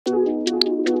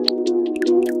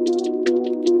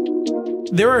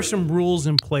There are some rules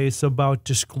in place about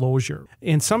disclosure,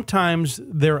 and sometimes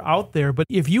they're out there, but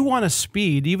if you want to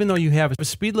speed, even though you have a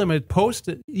speed limit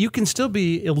posted, you can still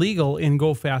be illegal and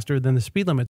go faster than the speed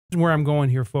limit. Where I'm going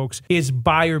here, folks, is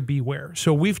buyer beware.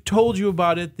 So we've told you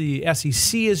about it. The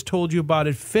SEC has told you about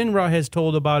it. FINRA has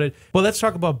told about it. Well, let's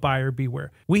talk about buyer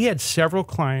beware. We had several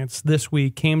clients this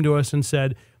week came to us and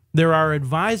said, there are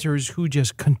advisors who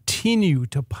just continue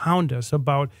to pound us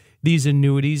about these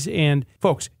annuities. And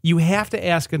folks, you have to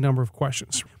ask a number of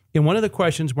questions. And one of the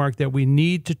questions, Mark, that we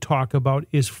need to talk about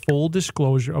is full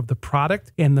disclosure of the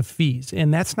product and the fees.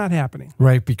 And that's not happening.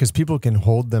 Right, because people can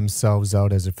hold themselves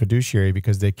out as a fiduciary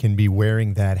because they can be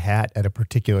wearing that hat at a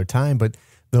particular time. But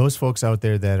those folks out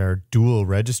there that are dual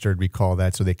registered, we call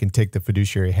that, so they can take the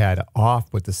fiduciary hat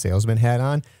off with the salesman hat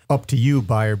on. Up to you,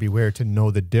 buyer beware, to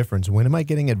know the difference. When am I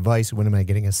getting advice? When am I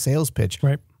getting a sales pitch?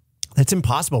 Right. That's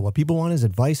impossible. What people want is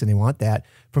advice, and they want that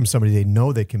from somebody they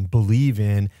know they can believe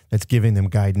in, that's giving them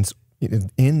guidance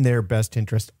in their best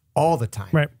interest all the time.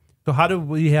 Right. So how do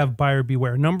we have buyer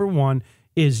beware? Number one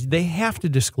is they have to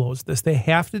disclose this. They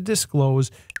have to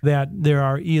disclose that there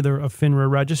are either a FINRA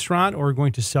registrant or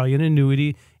going to sell you an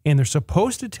annuity, and they're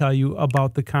supposed to tell you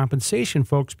about the compensation,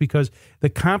 folks, because the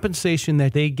compensation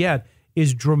that they get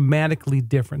is dramatically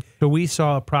different. So we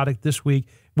saw a product this week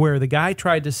where the guy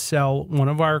tried to sell one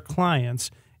of our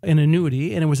clients an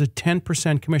annuity, and it was a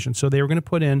 10% commission. So they were going to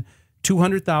put in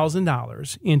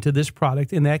 $200,000 into this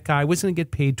product, and that guy was going to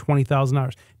get paid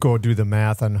 $20,000. Go do the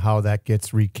math on how that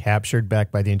gets recaptured back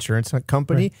by the insurance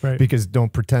company, right. Because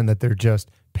don't pretend that they're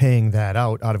just paying that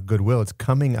out of goodwill. It's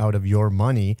coming out of your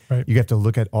money. Right. You have to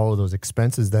look at all of those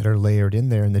expenses that are layered in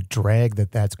there and the drag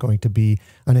that that's going to be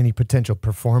on any potential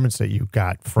performance that you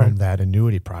got from that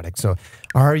annuity product. So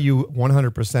are you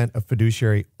 100% a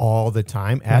fiduciary all the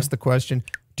time? Ask the question,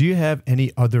 do you have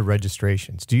any other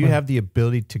registrations? Do you have the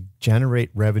ability to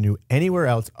generate revenue anywhere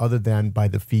else other than by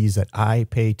the fees that I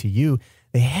pay to you?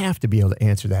 They have to be able to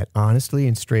answer that honestly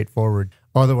and straightforward.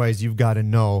 Otherwise, you've got to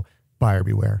know buyer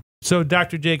beware. So,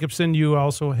 Dr. Jacobsen, you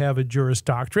also have a Juris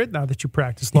Doctorate, now that you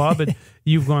practice law, but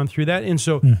you've gone through that. And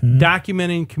so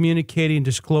documenting, communicating,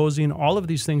 disclosing, all of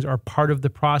these things are part of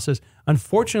the process.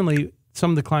 Unfortunately,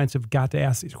 some of the clients have got to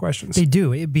ask these questions. They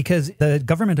do, because the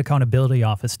Government Accountability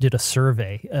Office did a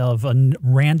survey of a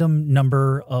random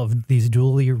number of these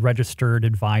duly registered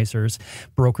advisors,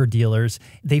 broker-dealers.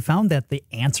 They found that the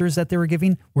answers that they were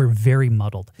giving were very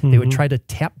muddled. They would try to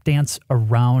tap dance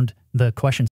around the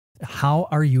questions. How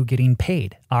are you getting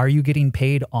paid? Are you getting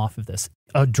paid off of this?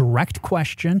 A direct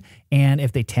question, and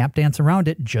if they tap dance around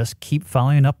it, just keep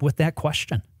following up with that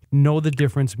question. Know the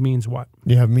difference means what?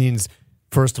 Yeah, it means,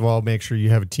 first of all, make sure you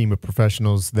have a team of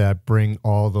professionals that bring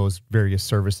all those various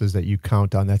services that you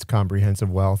count on. That's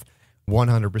comprehensive wealth.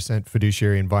 100%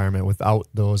 fiduciary environment without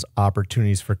those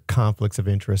opportunities for conflicts of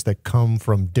interest that come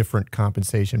from different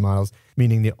compensation models,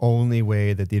 meaning the only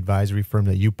way that the advisory firm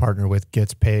that you partner with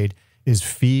gets paid is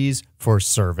fees for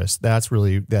service. That's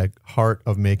really the heart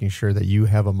of making sure that you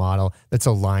have a model that's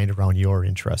aligned around your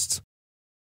interests.